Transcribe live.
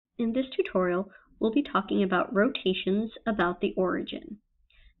In this tutorial, we'll be talking about rotations about the origin.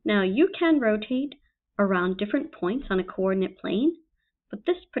 Now, you can rotate around different points on a coordinate plane, but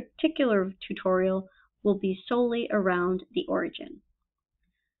this particular tutorial will be solely around the origin.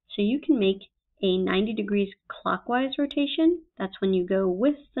 So you can make a 90 degrees clockwise rotation. That's when you go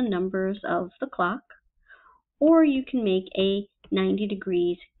with the numbers of the clock. Or you can make a 90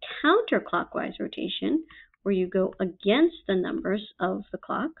 degrees counterclockwise rotation, where you go against the numbers of the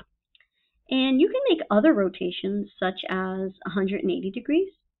clock. And you can make other rotations, such as 180 degrees,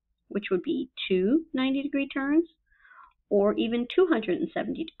 which would be 2 90-degree turns, or even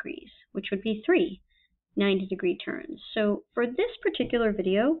 270 degrees, which would be 3 90-degree turns. So for this particular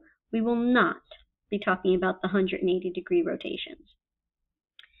video, we will not be talking about the 180-degree rotations.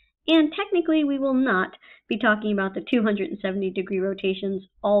 And technically, we will not be talking about the 270-degree rotations,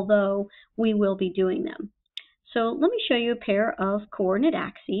 although we will be doing them. So let me show you a pair of coordinate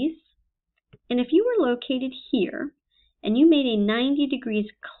axes. And if you were located here, and you made a 90 degrees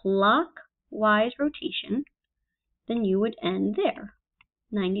clockwise rotation, then you would end there,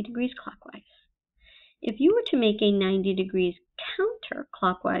 90 degrees clockwise. If you were to make a 90 degrees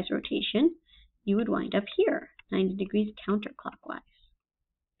counterclockwise rotation, you would wind up here, 90 degrees counterclockwise.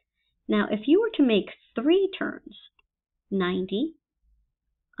 Now, if you were to make 3 turns, 90,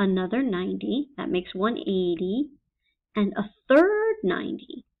 another 90, that makes 180, and a third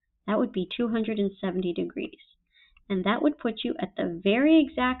 90, that would be 270 degrees. And that would put you at the very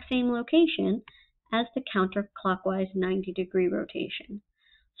exact same location as the counterclockwise 90-degree rotation.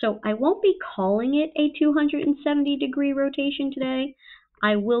 So I won't be calling it a 270-degree rotation today.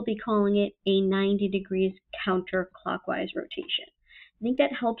 I will be calling it a 90 degrees counterclockwise rotation. I think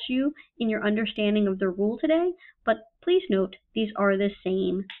that helps you in your understanding of the rule today, but please note these are the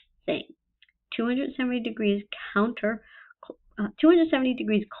same thing. 270 degrees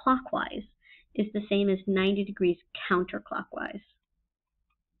clockwise is the same as 90 degrees counterclockwise.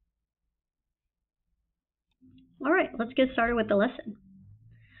 All right, let's get started with the lesson.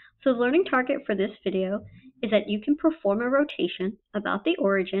 So the learning target for this video is that you can perform a rotation about the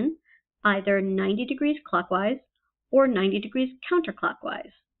origin, either 90 degrees clockwise or 90 degrees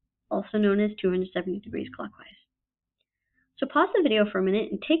counterclockwise, also known as 270 degrees clockwise. So pause the video for a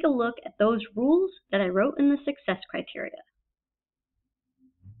minute and take a look at those rules that I wrote in the success criteria.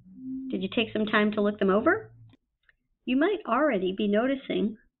 Did you take some time to look them over? You might already be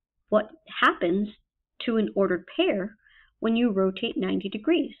noticing what happens to an ordered pair when you rotate 90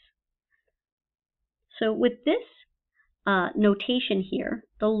 degrees. So with this notation here,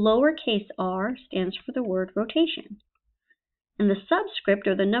 the lowercase r stands for the word rotation. And the subscript,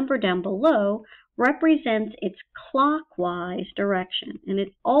 or the number down below, represents its clockwise direction. And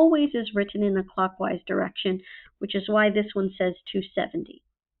it always is written in the clockwise direction, which is why this one says 270.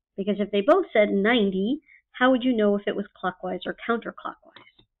 Because if they both said 90, how would you know if it was clockwise or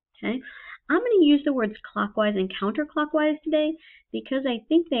counterclockwise? Okay? I'm going to use the words clockwise and counterclockwise today because I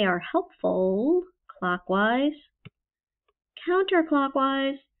think they are helpful. Clockwise,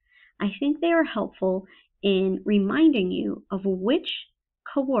 counterclockwise. I think they are helpful in reminding you of which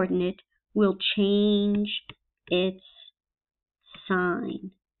coordinate will change its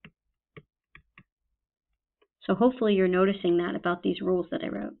sign. So hopefully you're noticing that about these rules that I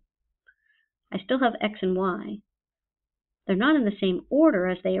wrote. I still have x and y. They're not in the same order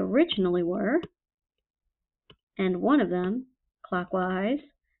as they originally were. And one of them, clockwise,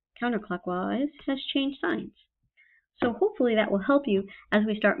 counterclockwise, has changed signs. So hopefully that will help you as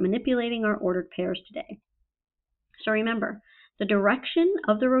we start manipulating our ordered pairs today. So remember, the direction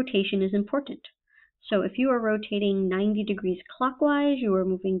of the rotation is important. So if you are rotating 90 degrees clockwise, you are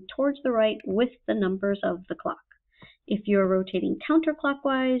moving towards the right with the numbers of the clock. If you are rotating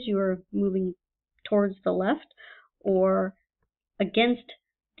counterclockwise, you are moving towards the left or against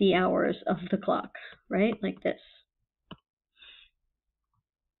the hours of the clock, right? Like this.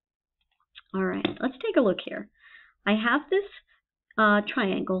 All right, let's take a look here. I have this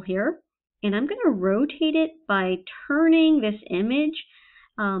triangle here, and I'm going to rotate it by turning this image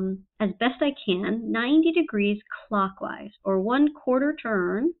as best I can 90 degrees clockwise, or 1/4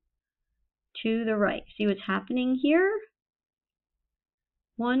 turn to the right. See what's happening here?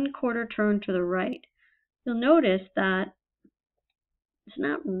 1/4 turn to the right. You'll notice that it's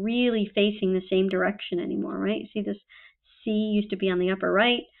not really facing the same direction anymore, right? See, this C used to be on the upper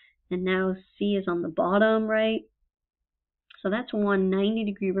right, and now C is on the bottom right. So that's one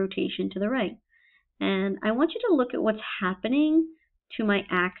 90-degree rotation to the right. And I want you to look at what's happening to my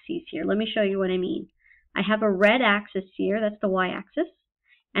axes here. Let me show you what I mean. I have a red axis here, that's the y-axis,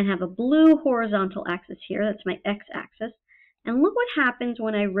 and have a blue horizontal axis here, that's my x-axis. And look what happens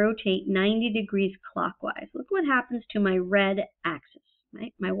when I rotate 90 degrees clockwise. Look what happens to my red axis.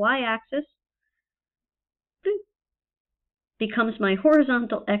 Right? My y-axis becomes my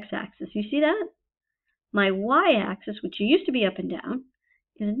horizontal x-axis. You see that? My y-axis, which used to be up and down,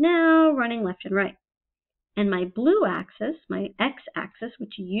 is now running left and right. And my blue axis, my x-axis,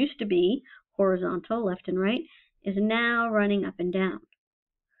 which used to be horizontal, left and right, is now running up and down.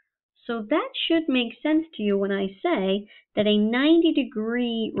 So that should make sense to you when I say that a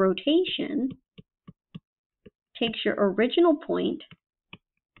 90-degree rotation takes your original point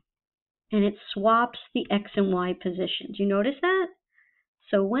and it swaps the x and y positions. You notice that?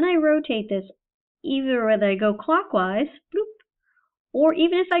 So when I rotate this, either whether I go clockwise, bloop, or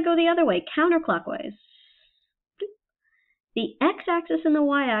even if I go the other way, counterclockwise, bloop, the x-axis and the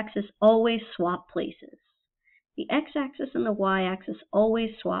y-axis always swap places. The x-axis and the y-axis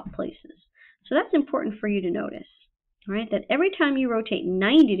always swap places. So that's important for you to notice, right? That every time you rotate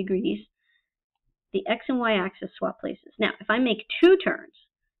 90 degrees, the x and y-axis swap places. Now, if I make two turns,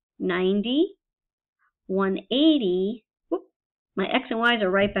 90, 180, whoop, my x and y's are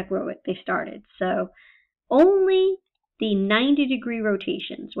right back where they started. So only the 90-degree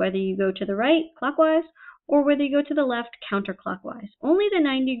rotations, whether you go to the right, clockwise, or whether you go to the left, counterclockwise, only the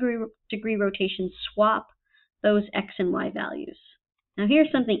 90-degree rotations swap those x and y values. Now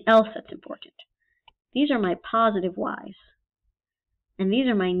here's something else that's important. These are my positive y's, and these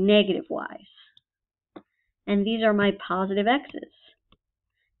are my negative y's, and these are my positive x's,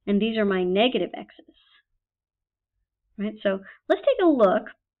 and these are my negative x's. Right? So let's take a look.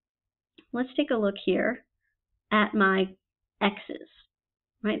 Let's take a look here at my x's.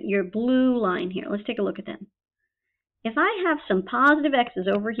 Right? Your blue line here. Let's take a look at them. If I have some positive x's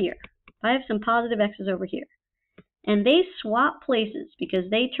over here, and they swap places because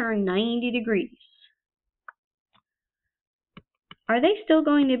they turn 90 degrees, are they still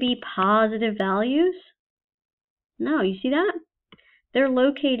going to be positive values? No, you see that? They're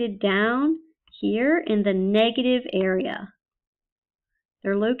located down here in the negative area.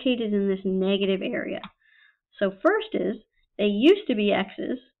 They're located in this negative area. So first is, they used to be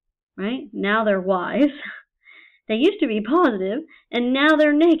x's, right? Now they're y's. They used to be positive, and now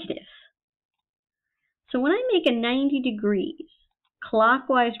they're negative. So when I make a 90 degrees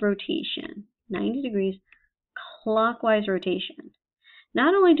clockwise rotation, 90 degrees clockwise rotation,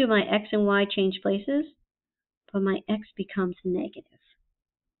 not only do my x and y change places, but my x becomes negative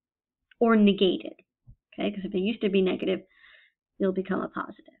or negated. Okay, because if it used to be negative, it'll become a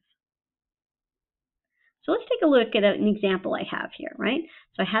positive. So let's take a look at an example I have here, right?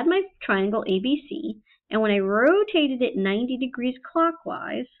 So I had my triangle ABC, and when I rotated it 90 degrees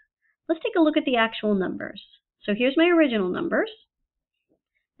clockwise, let's take a look at the actual numbers. So here's my original numbers,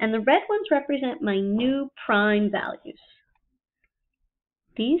 and the red ones represent my new prime values.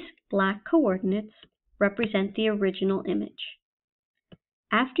 These black coordinates represent the original image.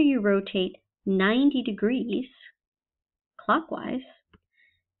 After you rotate 90 degrees clockwise,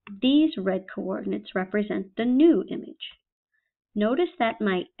 these red coordinates represent the new image. Notice that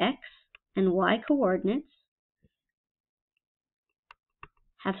my x and y coordinates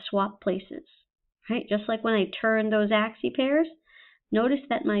have swapped places, right? Just like when I turn those axis pairs, notice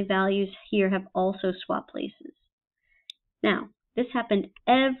that my values here have also swapped places. Now, this happened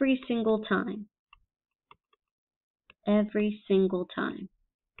every single time. Every single time.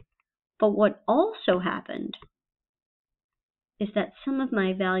 But what also happened is that some of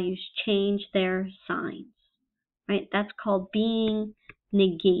my values changed their signs, right? That's called being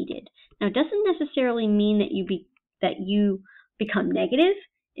negated. Now, it doesn't necessarily mean that you become negative.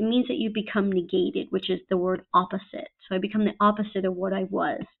 It means that you become negated, which is the word opposite. So I become the opposite of what I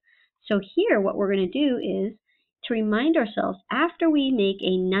was. So here, what we're going to do is to remind ourselves, after we make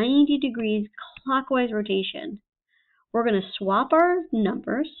a 90 degrees clockwise rotation, we're going to swap our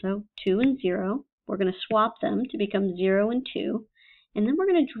numbers, so 2 and 0. We're going to swap them to become 0 and 2. And then we're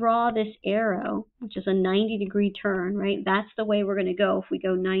going to draw this arrow, which is a 90-degree turn, right? That's the way we're going to go if we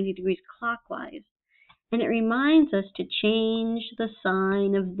go 90 degrees clockwise. And it reminds us to change the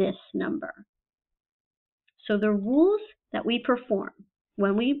sign of this number. So the rules that we perform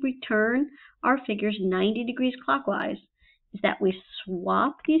when we return our figures 90 degrees clockwise is that we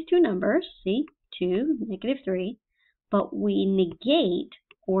swap these two numbers, see, 2, -3, but we negate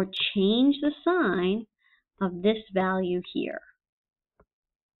or change the sign of this value here.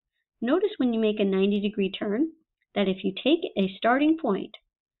 Notice when you make a 90-degree turn that if you take a starting point,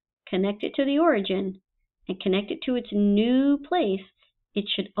 connect it to the origin, and connect it to its new place, it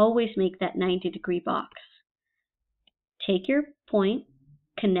should always make that 90-degree box. Take your point,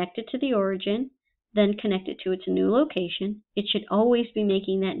 connect it to the origin, then connect it to its new location, it should always be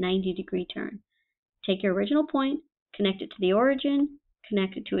making that 90-degree turn. Take your original point, connect it to the origin,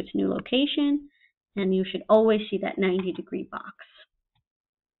 connect it to its new location, and you should always see that 90-degree box.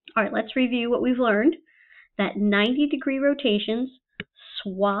 All right, let's review what we've learned. That 90-degree rotations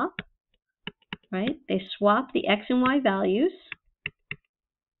swap, right? They swap the x and y values,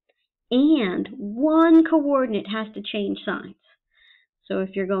 and one coordinate has to change signs. So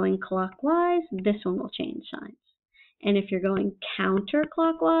if you're going clockwise, this one will change signs. And if you're going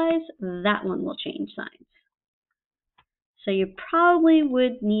counterclockwise, that one will change signs. So you probably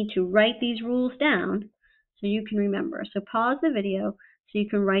would need to write these rules down so you can remember. So pause the video so you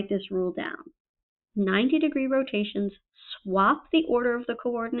can write this rule down. 90-degree rotations swap the order of the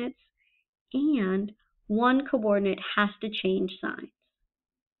coordinates, and one coordinate has to change signs.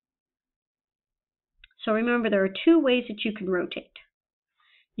 So remember, there are two ways that you can rotate.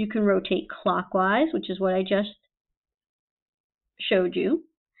 You can rotate clockwise, which is what I just showed you.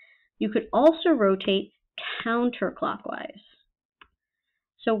 You could also rotate counterclockwise.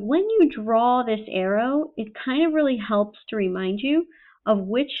 So when you draw this arrow, it kind of really helps to remind you of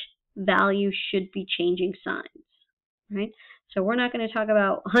which value should be changing signs, right? So we're not going to talk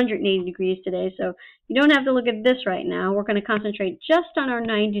about 180 degrees today, so you don't have to look at this right now. We're going to concentrate just on our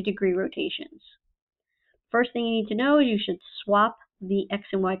 90-degree rotations. First thing you need to know is you should swap the x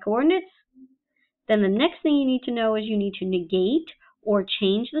and y coordinates. Then the next thing you need to know is you need to negate or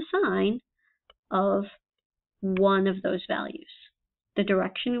change the sign of one of those values. The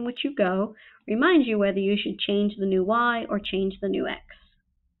direction in which you go reminds you whether you should change the new y or change the new x.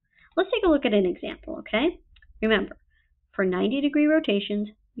 Let's take a look at an example, okay? Remember, for 90-degree rotations,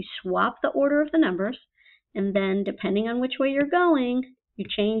 you swap the order of the numbers, and then depending on which way you're going, you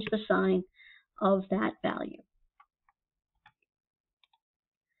change the sign of that value.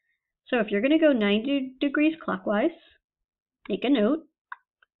 So if you're going to go 90 degrees clockwise, make a note.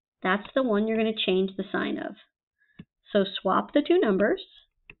 That's the one you're going to change the sign of. So swap the two numbers,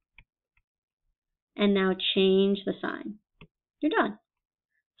 and now change the sign. You're done.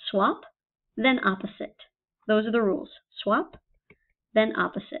 Swap, then opposite. Those are the rules. Swap, then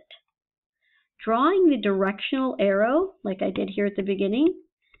opposite. Drawing the directional arrow, like I did here at the beginning,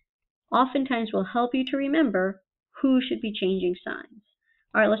 oftentimes will help you to remember who should be changing signs.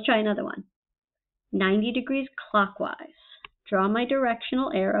 All right, let's try another one. 90 degrees clockwise. Draw my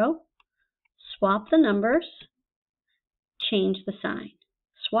directional arrow, swap the numbers, change the sign.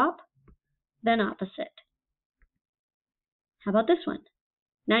 Swap, then opposite. How about this one?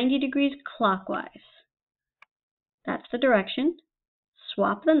 90 degrees clockwise. That's the direction.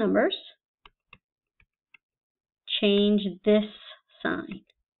 Swap the numbers, change this sign.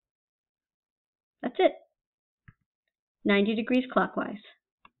 That's it. 90 degrees clockwise.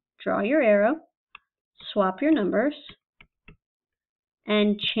 Draw your arrow, swap your numbers,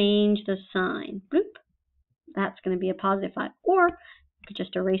 and change the sign. Bloop. That's going to be a +5, or you could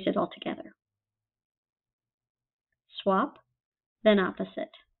just erase it altogether. Swap, then opposite.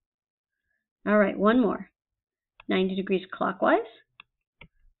 All right, one more. 90 degrees clockwise.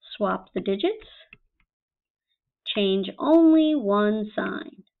 Swap the digits. Change only one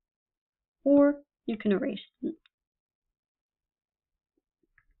sign, or you can erase them.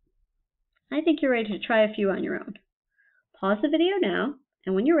 I think you're ready to try a few on your own. Pause the video now,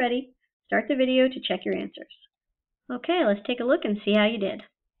 and when you're ready, start the video to check your answers. Okay, let's take a look and see how you did.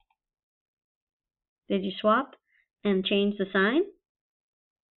 Did you swap and change the sign?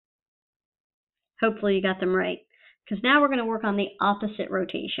 Hopefully you got them right, because now we're going to work on the opposite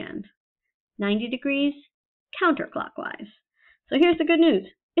rotation. 90 degrees counterclockwise. So here's the good news.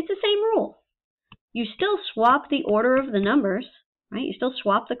 It's the same rule. You still swap the order of the numbers, right? You still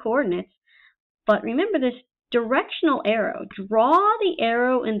swap the coordinates, but remember this directional arrow. Draw the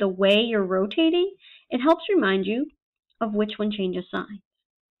arrow in the way you're rotating. It helps remind you of which one changes sign.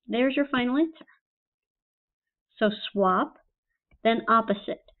 There's your final answer. So swap, then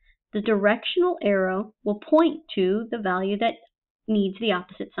opposite. The directional arrow will point to the value that needs the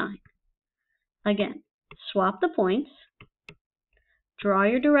opposite sign. Again, swap the points, draw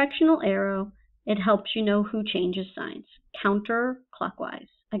your directional arrow. It helps you know who changes signs. Counterclockwise,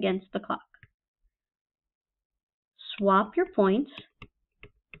 against the clock. Swap your points,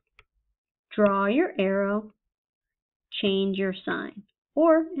 draw your arrow, change your sign,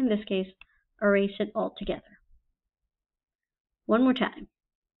 or in this case, erase it altogether. One more time.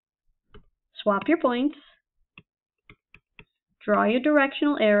 Swap your points, draw your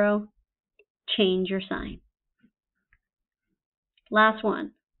directional arrow, change your sign. Last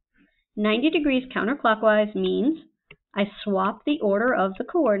one. 90 degrees counterclockwise means I swap the order of the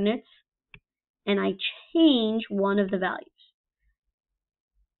coordinates and I change one of the values.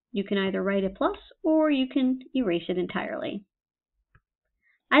 You can either write a plus or you can erase it entirely.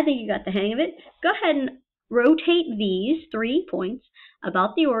 I think you got the hang of it. Go ahead and rotate these 3 points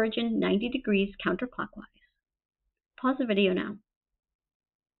about the origin 90 degrees counterclockwise. Pause the video now.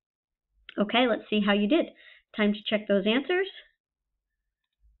 Okay, let's see how you did. Time to check those answers.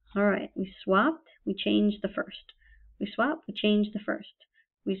 All right, we swapped, we changed the first. We swapped, we changed the first.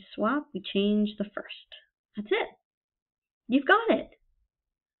 We swapped, we changed the first. That's it. You've got it.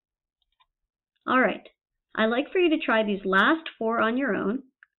 All right, I'd like for you to try these last 4 on your own.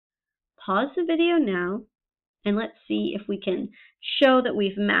 Pause the video now, and let's see if we can show that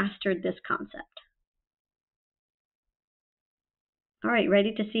we've mastered this concept. All right,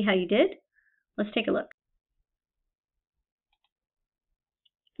 ready to see how you did? Let's take a look.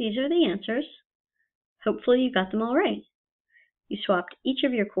 These are the answers. Hopefully you got them all right. You swapped each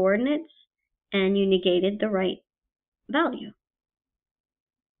of your coordinates and you negated the right value.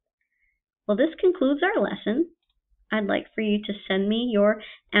 Well, this concludes our lesson. I'd like for you to send me your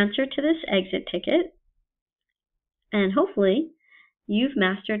answer to this exit ticket. And hopefully you've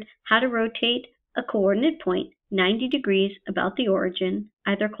mastered how to rotate a coordinate point 90 degrees about the origin,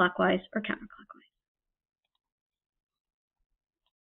 either clockwise or counterclockwise.